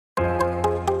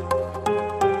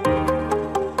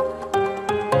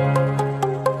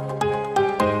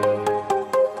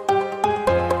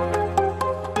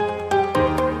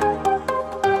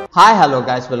Hi, hello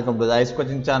guys, welcome to the Ice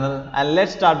Coaching channel, and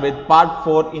let's start with part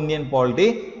 4 Indian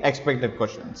polity expected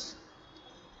questions.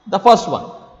 The first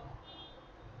one,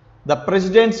 the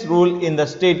president's rule in the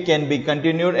state can be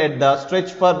continued at the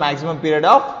stretch for maximum period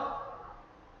of,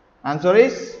 answer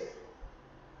is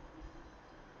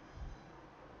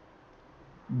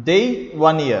D,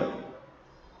 1 year.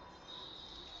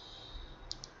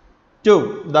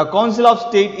 2. The Council of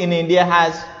State in India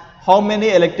has how many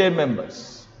elected members?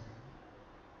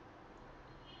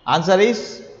 Answer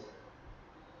is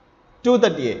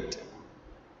 238.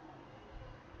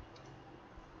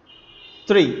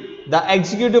 3. The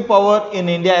executive power in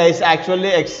India is actually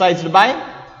exercised by?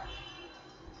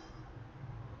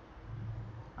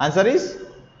 Answer is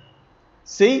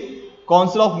C.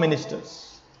 Council of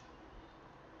Ministers.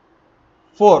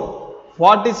 4.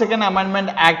 42nd Amendment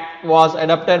Act was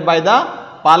adopted by the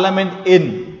Parliament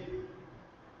in?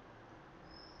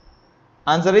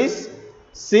 Answer is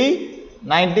C.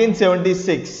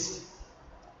 1976.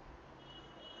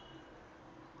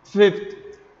 5th.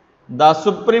 The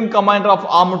Supreme Commander of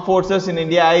Armed Forces in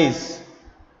India is?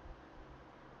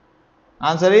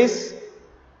 Answer is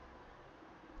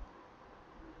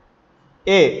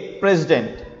A.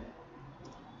 President.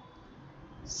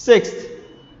 6th.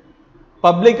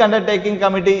 Public Undertaking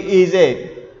Committee is a?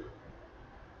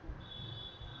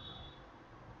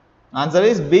 Answer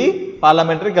is B.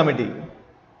 Parliamentary Committee.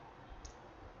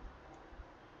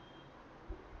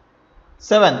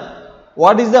 7.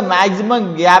 What is the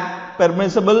maximum gap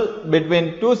permissible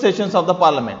between two sessions of the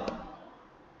Parliament?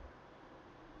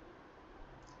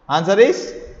 Answer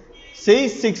is C.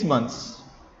 6 months.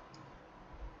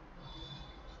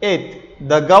 8.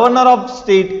 The Governor of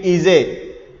State is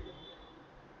a?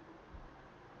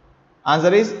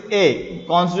 Answer is A.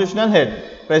 Constitutional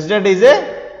Head. President is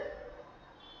a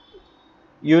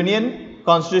Union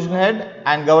Constitutional Head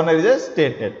and Governor is a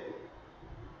State Head.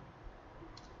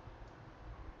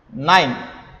 9.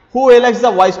 Who elects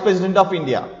the Vice President of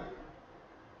India?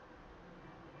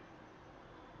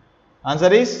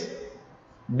 Answer is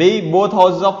B. Both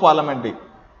houses of Parliament,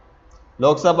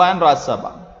 Lok Sabha and Rajya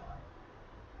Sabha.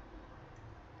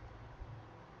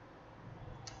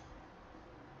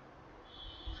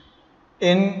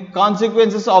 In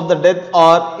consequences of the death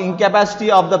or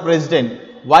incapacity of the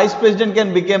President, Vice President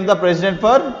can become the President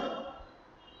for?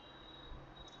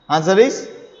 Answer is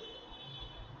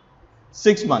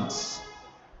 6 months.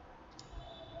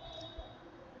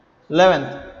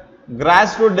 11th.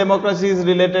 Grassroots democracy is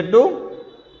related to?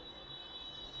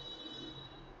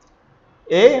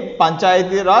 A.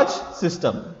 Panchayati Raj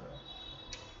system.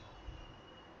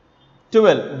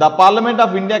 12. The Parliament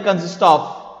of India consists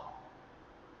of?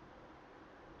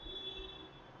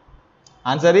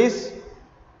 Answer is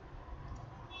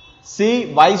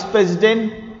C. Vice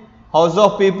President, House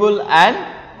of People and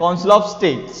Council of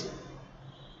States.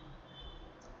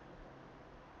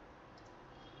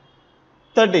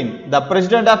 13. The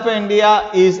President of India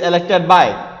is elected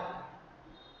by?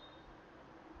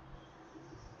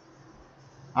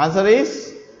 Answer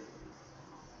is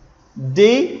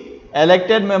D.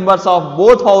 Elected members of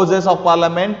both houses of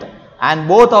Parliament and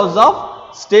both houses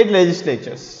of state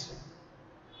legislatures.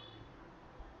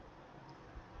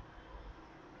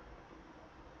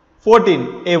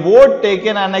 14. A vote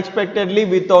taken unexpectedly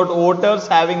without voters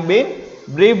having been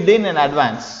briefed in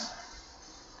advance.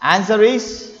 Answer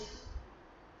is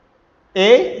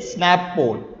A. Snap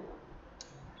poll.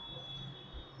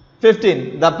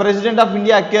 15. The President of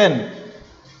India can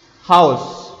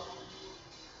house.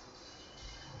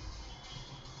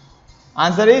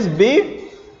 Answer is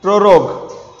B.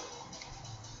 Prorogue.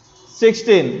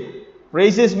 16.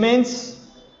 Recess means?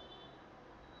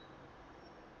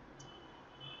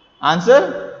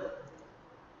 Answer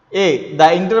A.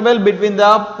 The interval between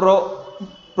the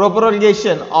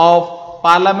prorogation of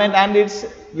Parliament and its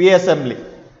reassembly.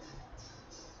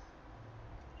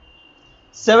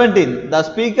 17. The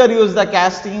Speaker used the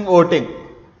casting voting.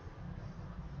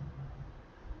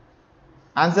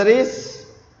 Answer is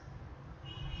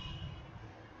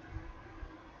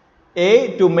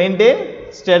A. To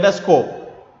maintain status quo.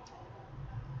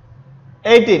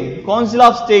 18. Council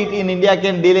of State in India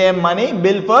can delay a money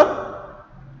bill for?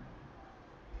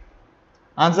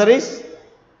 Answer is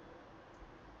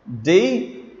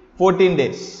D. 14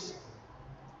 days.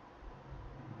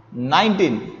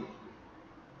 19.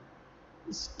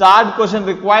 Start question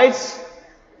requires?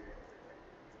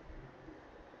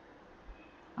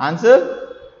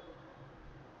 Answer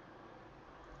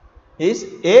is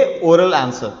A. Oral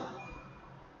answer.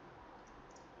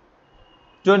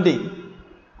 20.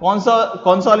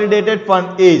 Consolidated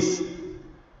fund is?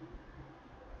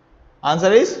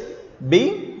 Answer is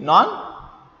B.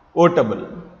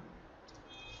 votable.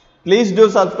 Please do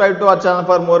subscribe to our channel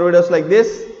for more videos like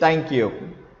this. Thank you.